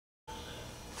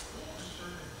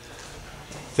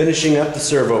Finishing up the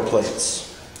servo plates.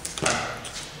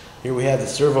 Here we have the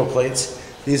servo plates.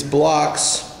 These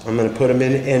blocks, I'm going to put them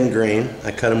in end grain.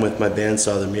 I cut them with my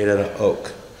bandsaw. They're made out of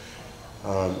oak.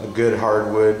 A good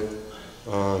hardwood.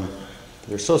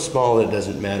 They're so small that it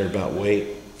doesn't matter about weight.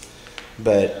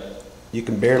 But you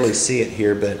can barely see it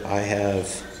here, but I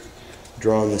have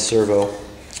drawn the servo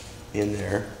in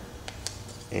there.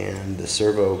 And the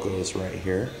servo goes right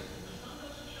here.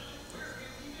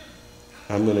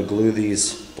 I'm going to glue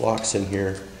these blocks in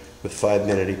here with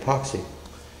 5-minute epoxy.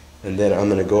 And then I'm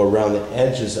going to go around the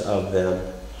edges of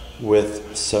them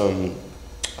with some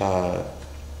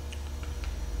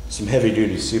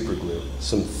heavy-duty super glue,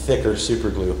 some thicker super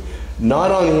glue.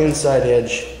 Not on the inside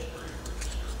edge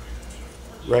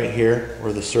right here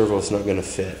where the servo is not going to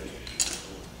fit,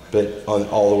 but on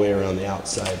all the way around the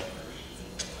outside,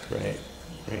 right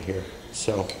here.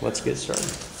 So let's get started.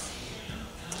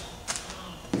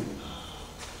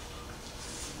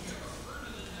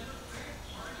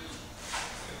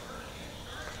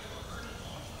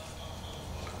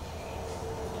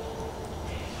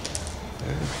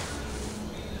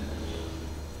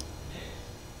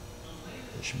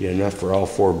 That should be enough for all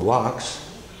 4 blocks.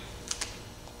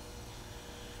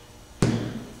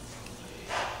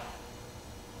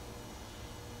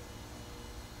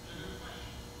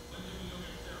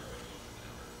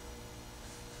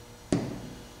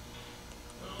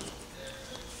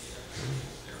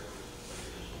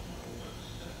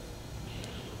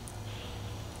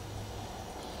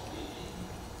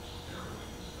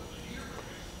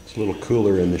 It's a little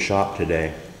cooler in the shop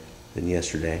today than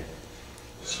yesterday.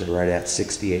 So right at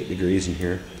 68 degrees in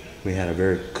here. We had a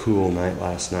very cool night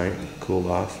last night. Cooled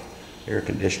off. Air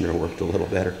conditioner worked a little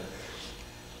better.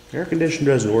 Air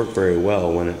conditioner doesn't work very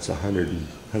well when it's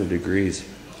 100 degrees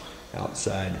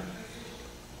outside.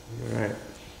 Alright,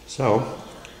 so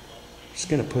I'm just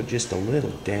going to put just a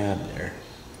little dab there.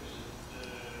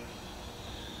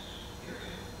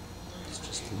 It's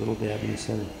just a little dab in the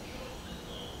center.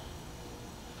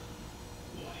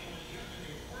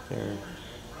 There.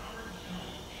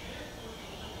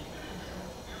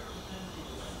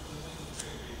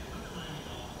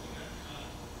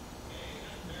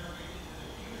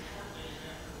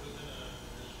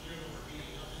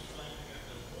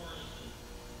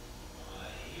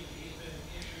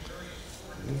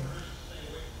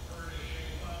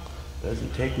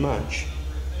 Doesn't take much.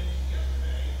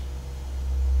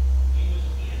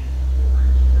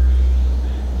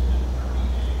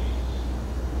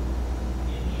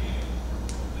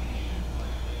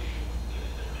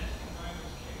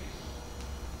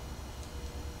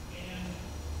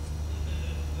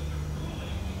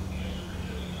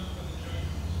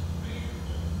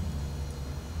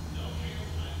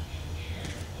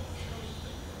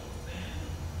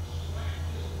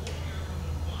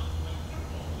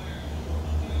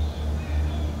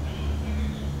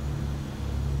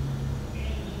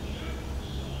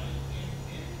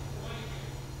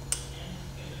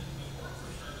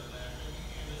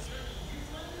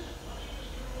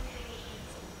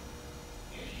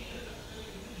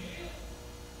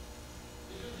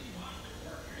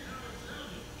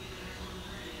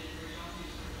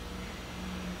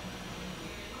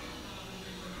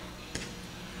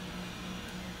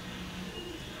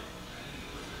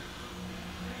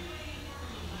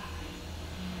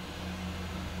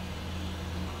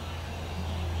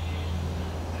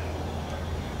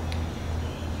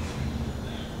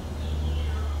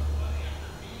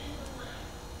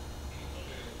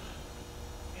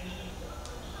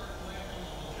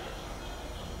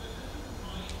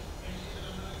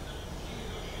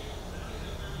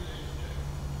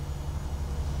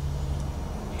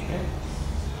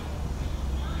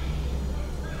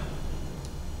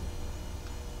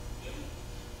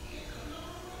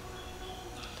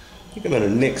 I think I'm going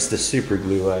to nix the super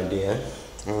glue idea.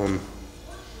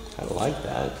 I like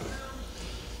that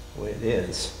the way it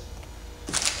is.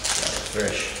 Got a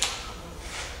fresh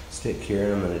stick here,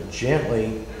 and I'm going to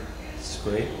gently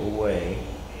scrape away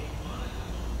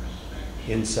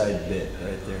inside bit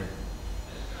right there.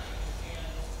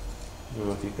 I don't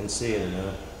know if you can see it or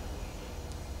not.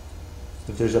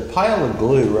 If there's a pile of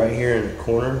glue right here in the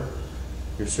corner,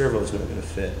 your servo's not going to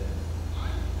fit.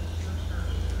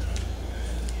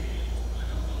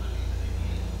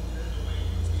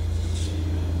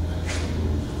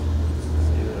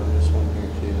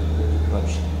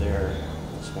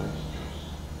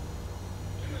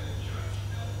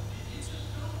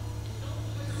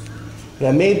 And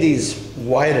I made these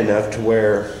wide enough to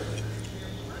where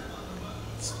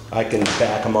I can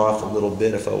back them off a little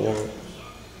bit if I want,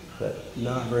 but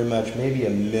not very much, maybe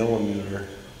a millimeter.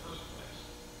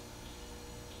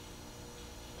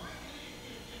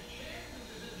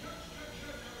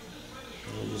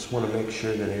 Just want to make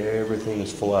sure that everything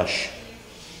is flush.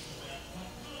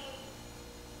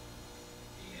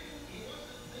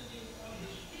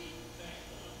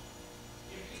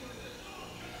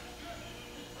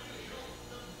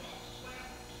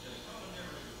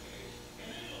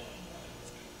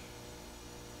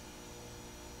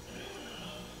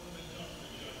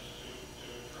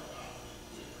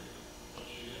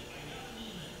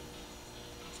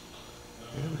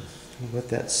 Let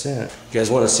that set. You guys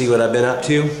want to see what I've been up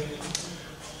to?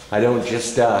 I don't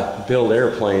just build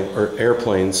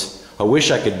airplanes. I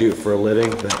wish I could do it for a living,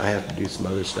 but I have to do some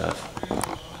other stuff.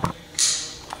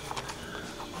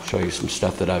 Show you some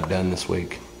stuff that I've done this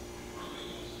week.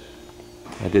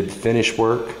 I did the finish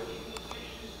work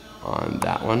on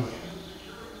that one.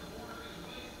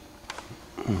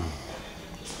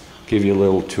 Give you a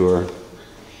little tour.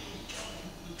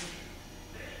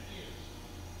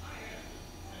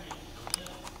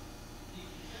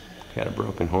 Got a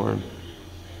broken horn.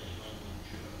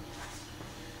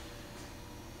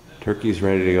 Turkey's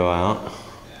ready to go out.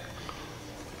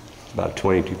 About a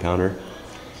 22 pounder.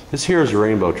 This here is a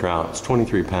rainbow trout. It's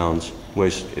 23 pounds.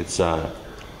 It's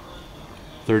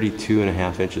 32 and a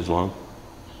half inches long.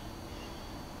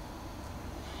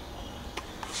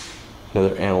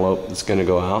 Another antelope that's going to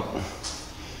go out.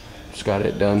 Just got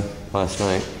it done last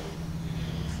night.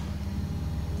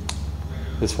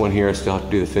 This one here I still have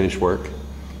to do the finish work.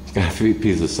 It's got a few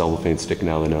pieces of cellophane sticking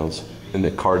out of the nose, and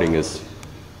the carding is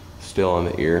still on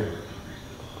the ear.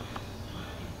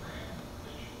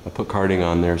 I put carding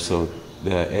on there so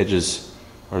the edges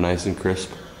are nice and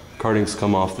crisp. Carding's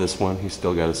come off this one. He's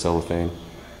still got a cellophane.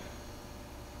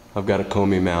 I've got a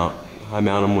comb him out. I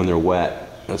mount them when they're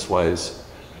wet. That's why his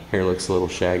hair looks a little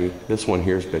shaggy. This one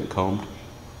here's been combed.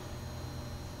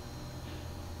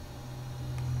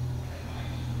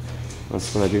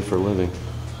 That's what I do for a living.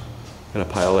 Got a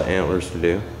pile of antlers to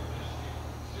do.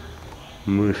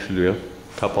 Moose to do.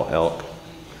 Couple elk.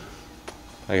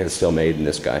 I got it still made in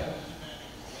this guy.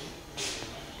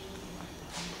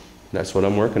 That's what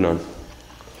I'm working on.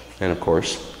 And of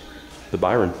course, the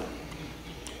Byron.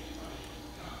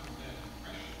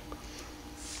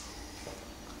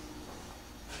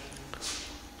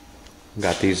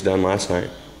 Got these done last night.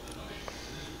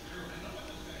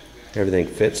 Everything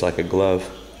fits like a glove.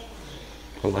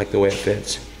 I like the way it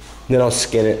fits. Then I'll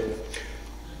skin it.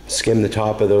 Skim the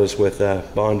top of those with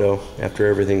Bondo after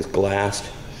everything's glassed.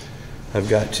 I've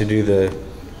got to do the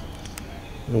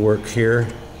work here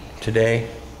today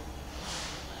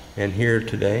and here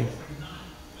today.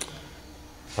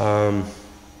 And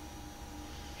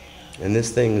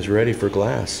this thing's ready for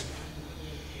glass.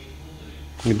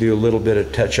 I'm gonna do a little bit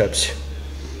of touch-ups.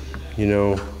 You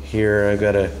know, here I've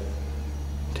got to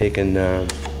take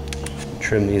and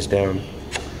trim these down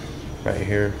right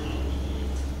here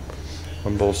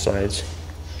on both sides.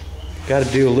 Got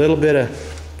to do a little bit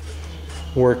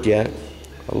of work yet.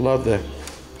 I love the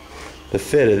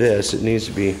fit of this. It needs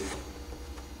to be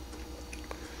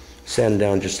sanded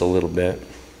down just a little bit,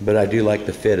 but I do like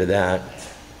the fit of that.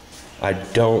 I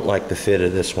don't like the fit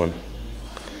of this one.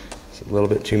 It's a little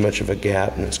bit too much of a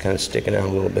gap and it's kind of sticking out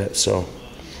a little bit, so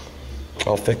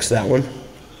I'll fix that one.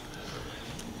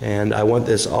 And I want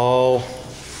this all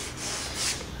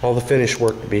the finish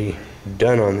work to be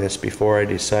done on this before I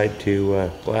decide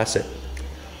to glass it.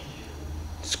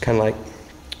 It's kind of like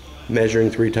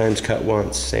measuring 3 times, cut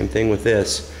once. Same thing with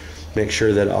this. Make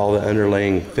sure that all the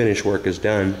underlaying finish work is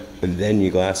done, and then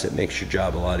you glass it. Makes your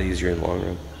job a lot easier in the long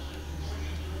run.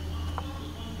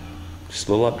 Just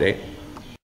a little update.